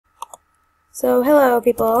So, hello,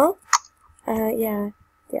 people. Yeah,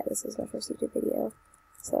 this is my first YouTube video.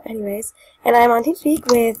 So, anyways, and I'm on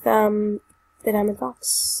TeamSpeak with, the Diamond Fox,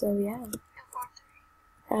 so yeah.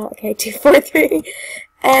 Okay, 243.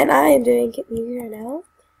 And I am doing Kit PvP right now,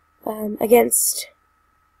 against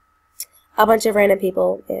a bunch of random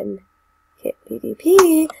people in Kit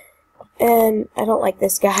PvP, and I don't like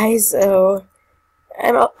this guy, so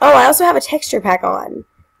I also have a texture pack on,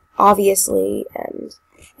 obviously, and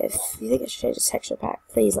if you think I should change this texture pack,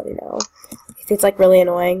 please let me know. If it's like really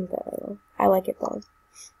annoying, but I like it though.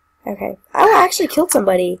 Okay. Oh, I actually killed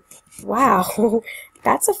somebody. Wow.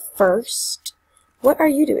 That's a first. What are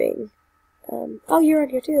you doing? Oh, you're on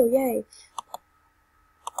here too. Yay.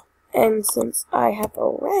 And since I have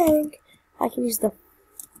a rank, I can use the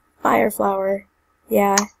fire flower.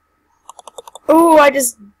 Yeah. Oh, I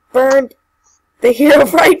just burned the hero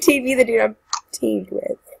right TV, the dude I'm teamed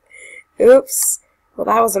with. Oops. Well,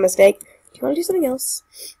 that was a mistake. Do you want to do something else?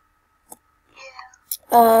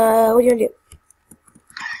 Yeah. What do you want to do?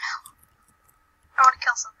 I want to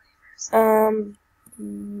kill somebody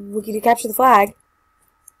first. We could capture the flag.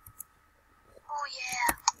 Oh,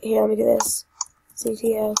 yeah. Here, let me do this.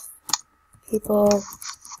 CTF. People,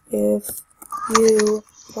 if you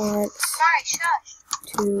want Sorry, shush.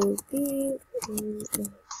 to be in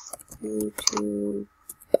a YouTube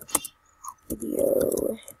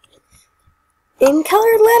video in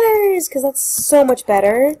colored letters, because that's so much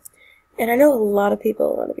better. And I know a lot of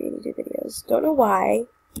people want to be in YouTube videos. Don't know why,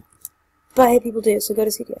 but people do. So go to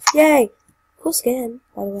CTF. Yay! Cool skin,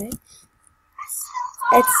 by the way.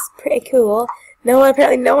 It's pretty cool.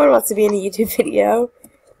 Apparently no one wants to be in a YouTube video.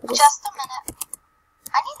 Just a minute.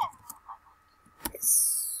 I need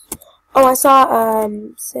to. Oh, I saw,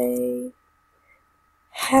 say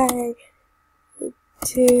hi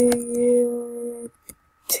to you.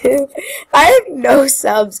 I have no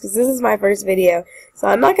subs because this is my first video, so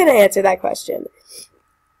I'm not going to answer that question.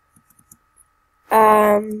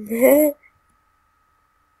 I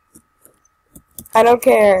don't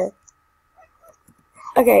care.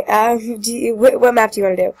 Okay, what map do you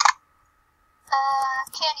want to do?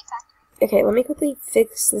 Candy Factory. Okay, let me quickly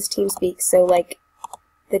fix this TeamSpeak so, like,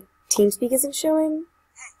 the TeamSpeak isn't showing.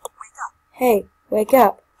 Hey, wake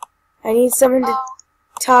up. I need someone to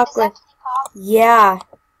talk with. Yeah.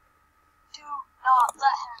 Do not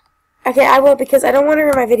let him. Okay, I will, because I don't want her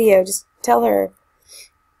in my video. Just tell her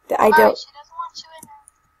that I don't. She doesn't want you in her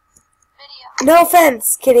video. No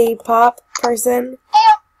offense, kitty pop person.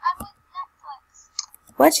 Hey, I'm with Netflix.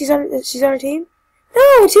 What? She's on her team?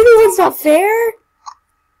 No, 2v1's not fair.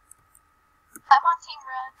 I'm on Team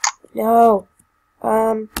Red. No.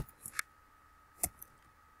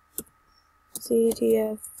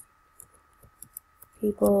 CTF.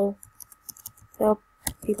 People. Nope.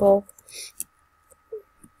 People.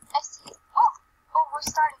 I see. Oh, we're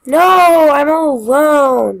starting. No, I'm all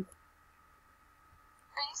alone.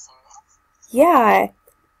 Are you serious? Yeah.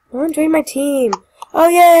 No one joined my team. Oh,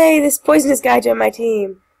 yay, this poisonous guy joined my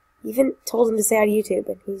team. Even told him to say hi to YouTube,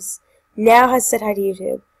 and he's now has said hi to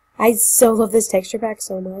YouTube. I so love this texture pack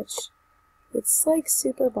so much. It's like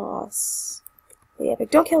super boss. Yeah,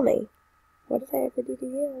 but don't kill me. What did I ever do to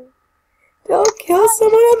you? Don't kill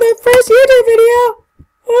someone on their first YouTube video!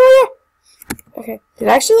 Ah. Okay, did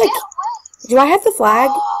I actually, like, do I have the flag?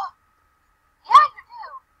 Yeah, you do.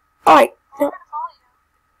 Oh, I'm gonna follow you.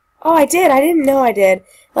 Oh, I did. I didn't know I did.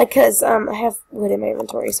 Like, cause, I have wood in my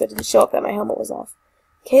inventory, so it didn't show up that my helmet was off.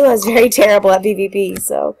 Kayla is very terrible at PvP,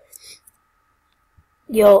 so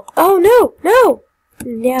oh, no! No!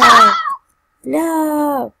 No!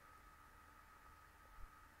 No!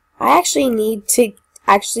 I actually need to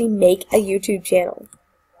make a YouTube channel.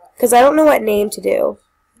 Because I don't know what name to do.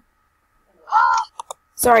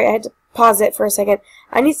 Sorry, I had to pause it for a second.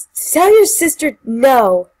 I need to tell your sister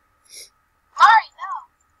no. Mari,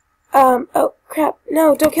 no. Oh, crap.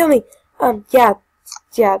 No, don't kill me.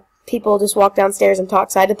 Yeah, people just walk downstairs and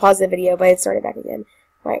talk, so I had to pause the video, but it started back again.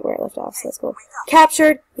 Right where it left off, so that's cool.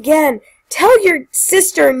 Captured again. Tell your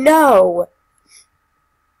sister no.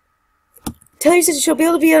 Tell your sister she'll be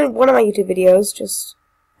able to be on one of my YouTube videos, just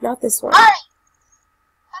not this one. Mari!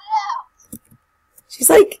 Hello.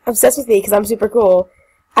 She's like obsessed with me because I'm super cool.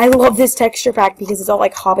 I love this texture pack because it's all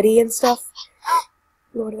like hobbity and stuff.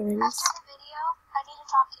 Lord of the Rings. After the video, I need to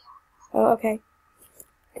talk to you. Oh, okay.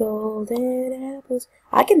 Golden apples.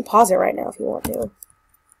 I can pause it right now if you want to.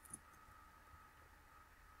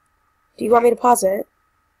 Do you want me to pause it?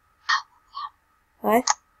 What?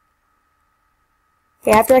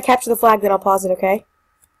 Okay, after I capture the flag, then I'll pause it, okay?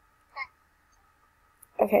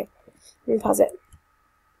 Okay. Let me pause it.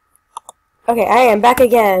 Okay, I am back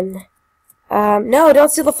again. No, don't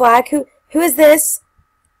steal the flag. Who is this?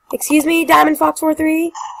 Excuse me, Diamond Fox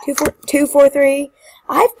 43? 243?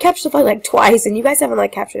 I've captured the flag like twice, and you guys haven't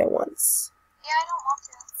like captured it once. Yeah, I don't want to.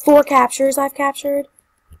 4 captures I've captured.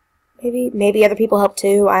 Maybe other people help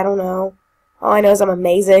too. I don't know. All I know is I'm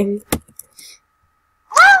amazing.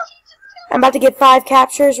 I'm about to get 5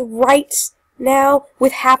 captures right now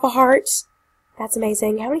with half a heart. That's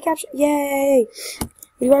amazing. How many captures? Yay! What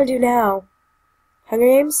do you want to do now? Hunger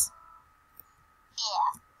Games?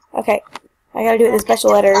 Yeah. Okay. I gotta do it in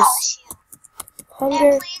special letters. Hunger.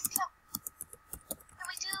 And please, can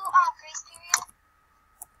we do grace period?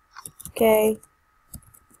 Okay.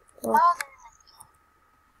 Well, Oh, there is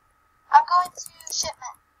a I'm going to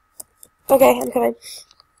shipment. okay, I'm coming.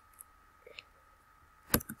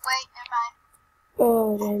 Wait, never mind.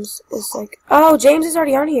 Oh, James is like... Oh, James is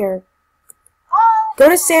already on here. Oh, Go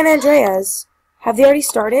to San Andreas. Have they already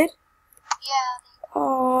started? yeah.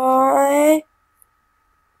 Aww.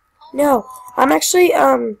 No, I'm actually,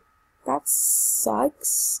 that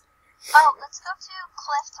sucks. Oh, let's go to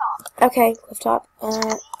Cliff Top. Okay, Cliff Top.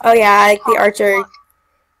 Oh yeah, I like the Archer.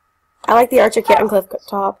 I like the Archer kit on Cliff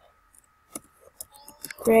Top.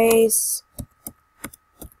 Grace.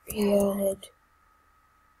 Period.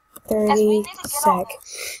 30 sec.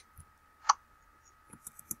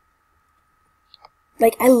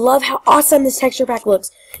 Like, I love how awesome this texture pack looks.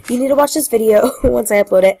 You need to watch this video once I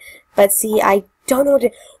upload it. But see, I don't know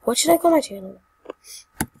what should I call my channel?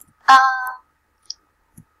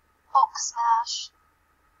 Hulk Smash.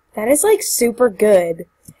 That is like super good.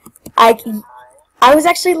 I was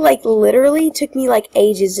actually like literally took me like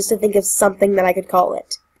ages just to think of something that I could call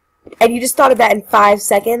it. And you just thought of that in 5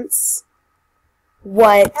 seconds?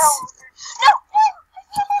 What? No.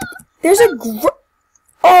 There's a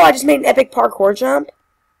oh, I just made an epic parkour jump.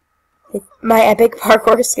 With my epic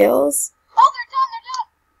parkour skills. Oh, they're done.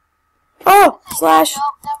 Oh, slash,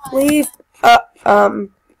 leave, hi.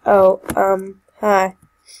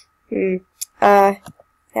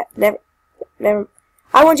 Yeah, never,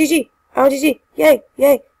 I want GG, yay,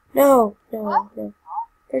 no,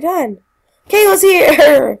 they're done. Okay, let's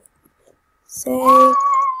hear. Say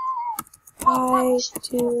hi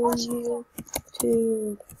to you,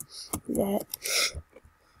 to that.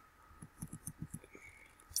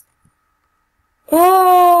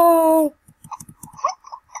 Oh!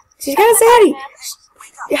 She's gotta say hi.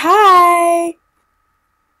 Hi!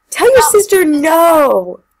 Tell your sister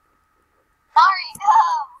no! Sorry, no.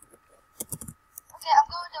 Okay, I'm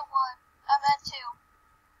going to 1. I'm at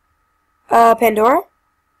 2. Pandora?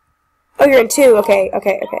 Oh, you're in 2. Okay.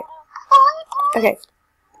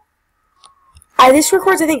 This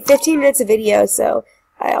records, I think, 15 minutes of video, so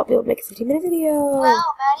I'll be able to make a 15-minute video. Well,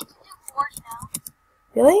 Maddie can do 40 now.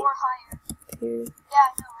 Really? Or higher. Yeah, I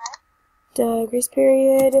know, right? Grace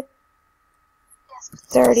period. Yes, please.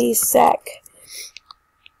 30 sec.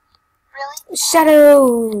 Really?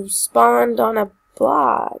 Shadow spawned on a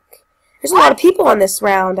block. There's a lot of people on this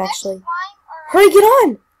round, actually. Hurry, get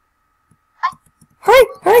on! Hurry!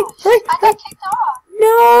 I got kicked off.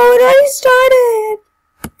 No, it already started!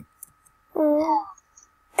 Oh.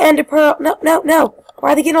 And a pearl. No.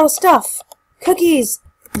 Why are they getting all the stuff? Cookies!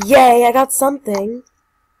 Yay, I got something.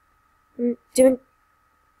 I'm doing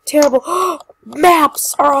terrible.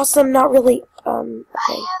 Maps are awesome, not really. Okay.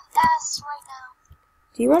 I have S right now.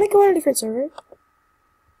 Do you want to go on a different server? Yeah.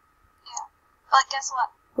 But guess what?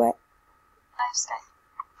 What? I have Skype.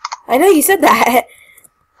 I know you said that.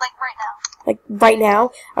 Like right now. Like right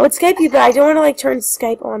now. I would Skype you, but I don't want to like turn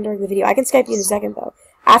Skype on during the video. I can Skype you in a second though,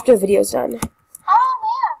 after the video's done. Oh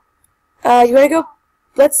man. You wanna go?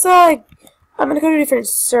 Let's I'm gonna go to a different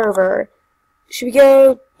server. Should we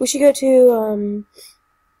go? We should go to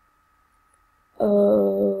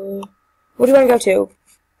what do you want to go to?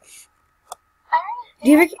 Do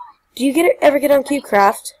you ever get on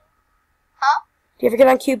CubeCraft? Huh? Do you ever get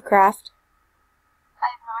on CubeCraft? I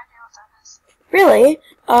have no idea what that is. Really?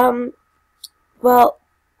 Well,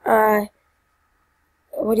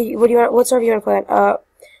 what do you want? What server you want to play on?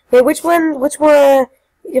 Wait, which one?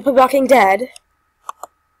 You play Blocking Dead?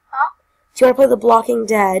 Huh? Do you want to play the Blocking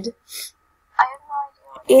Dead? I have no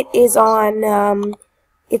idea. It is on.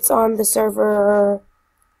 It's on the server.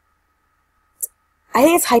 I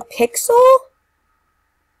think it's Hypixel.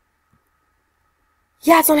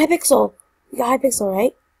 Yeah, it's on Hypixel. You got Hypixel,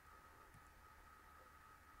 right?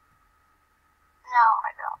 No, I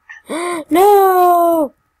don't.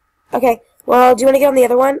 No! Okay, well, do you want to get on the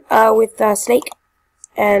other one, with, Snake,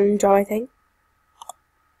 and draw my thing?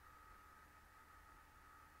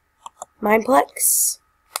 Mineplex?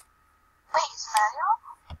 Wait, is Maddie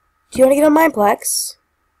on? Do you want to get on Mineplex?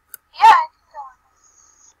 Yeah, I can go on.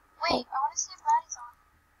 Wait, I want to see if Maddie's on.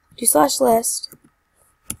 do/list.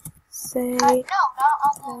 Say. No, not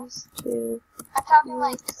on those. I'm talking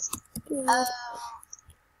like. I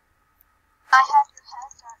have your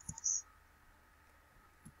head darkness.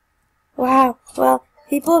 Wow. Well,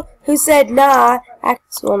 people who said nah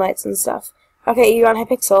act school nights and stuff. Okay, you're on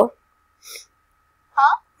Hypixel.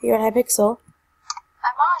 Huh? You're on Hypixel.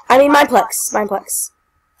 I'm on. I mean Mineplex. Mineplex.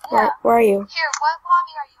 Yeah. Where are you? Here, what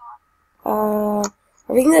lobby are you on?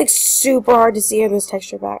 Everything's like super hard to see in this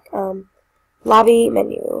texture pack. Lobby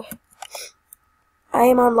menu. I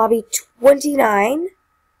am on lobby 29.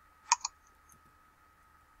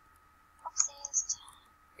 Oopsies.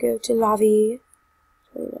 Go to lobby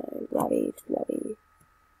 29. Lobby.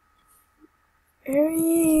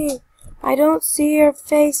 Hurry! I don't see your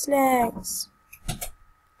face next. Isn't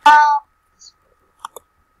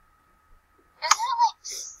it like...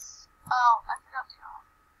 Oh, I forgot to go.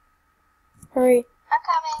 Hurry. I'm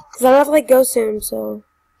coming. Because I'm gonna have to like go soon, so.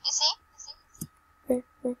 You see? Where?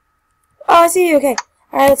 Oh, I see you, okay.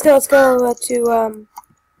 Alright, let's go to,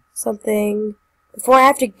 something. Before I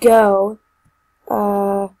have to go,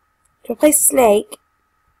 to play Snake.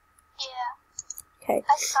 Yeah. Okay.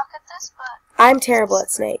 I suck at this, but... I'm terrible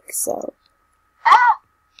at Snake, so. Ah!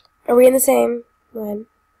 Are we in the same one?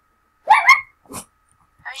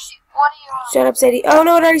 What are you on? Shut up, Sadie. Oh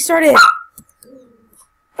no, it already started.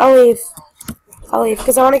 I'll leave,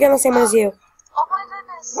 because I want to get on the same one as you. Oh my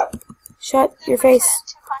goodness. Shut your face.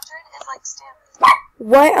 200 is like standard.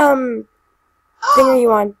 What, thing are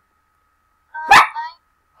you on?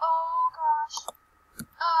 Oh gosh.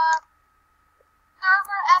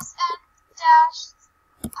 Server SN dash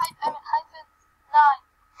hyphen 9.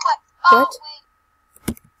 What? Oh, What?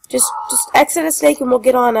 wait. Just exit a Snake and we'll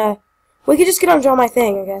get on, we could just get on Draw My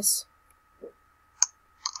Thing, I guess. Wait.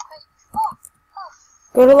 Oh.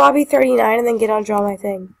 Go to lobby 39 and then get on Draw My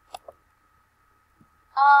Thing.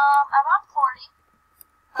 I'm on 40.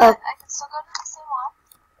 But I can still go to the same one.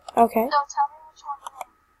 Okay. So tell me which one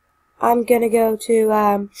you're in. I'm gonna go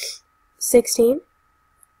to, 16.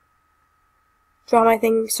 Draw My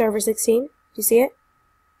Thing, server 16. Do you see it?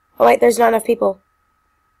 Oh wait, there's not enough people.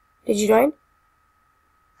 Did you join?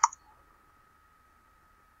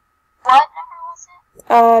 What number was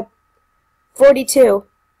it? 42. 42.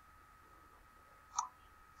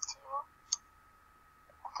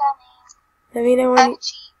 I'm coming. Let me know when I'm you...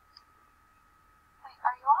 cheap. Wait,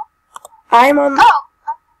 are you on? I'm on... Oh! I'm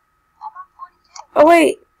on 42. Oh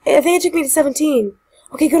wait, I think it took me to 17.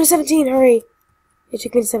 Okay, go to 17, hurry. It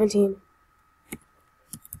took me to 17.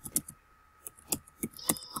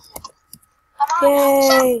 I'm on.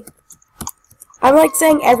 Yay! I'm like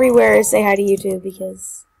saying everywhere say hi to YouTube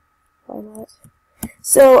because why not?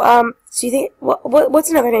 So, so you think what's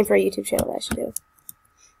another name for a YouTube channel that I should do?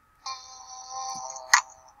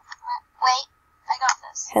 Wait, I got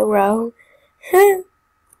this. Hello.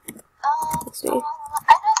 Let's see. I know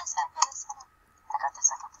this. I got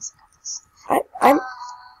this. I'm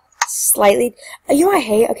slightly. You know what I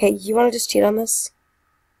hate? Okay, you want to just cheat on this?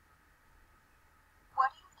 What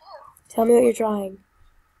do you do? Tell me what you're drawing.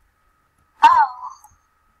 Oh.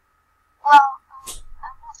 Well, I'm not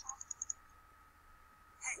drawing.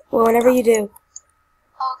 Well, whenever you do.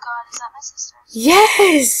 Oh god, is that my sister?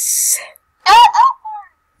 Yes! Oh!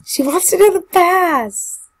 She wants to do the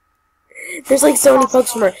pass! There's like so many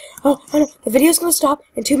pokes from her. Oh no, the video's gonna stop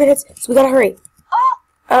in 2 minutes, so we gotta hurry. Oh!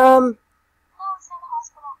 No, it's in the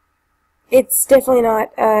hospital. It's definitely not,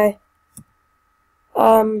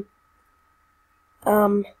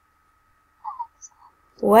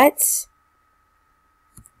 what?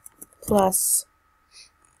 Plus.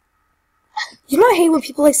 You know I hate when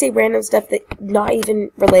people like say random stuff that not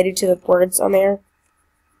even related to the words on there?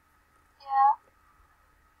 Yeah.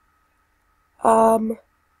 Oh my gosh.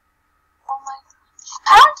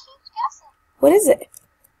 How do you guess it? What is it?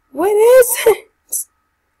 What is it?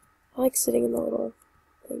 I like sitting in the little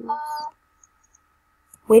thing.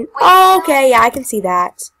 Oh, okay, yeah, I can see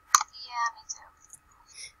that. Yeah,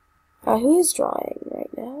 me too. Who is drawing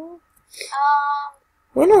right now?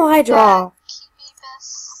 When will I draw?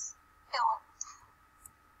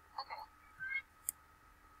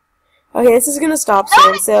 Okay, this is gonna stop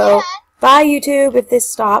soon, so bye YouTube if this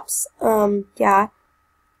stops. Yeah.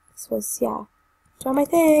 This was, yeah. Draw my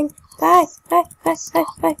thing. Bye. Bye.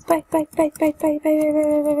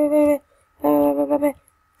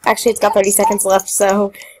 Actually, it's got 30 seconds left,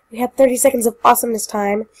 so we have 30 seconds of awesomeness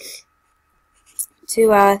time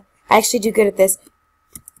to, actually do good at this.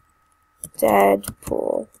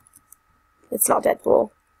 Deadpool. It's not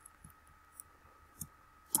Deadpool.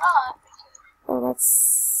 Oh, that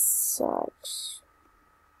sucks.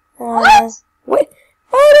 What? What?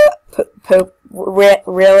 Oh, no. Poop.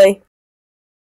 Really?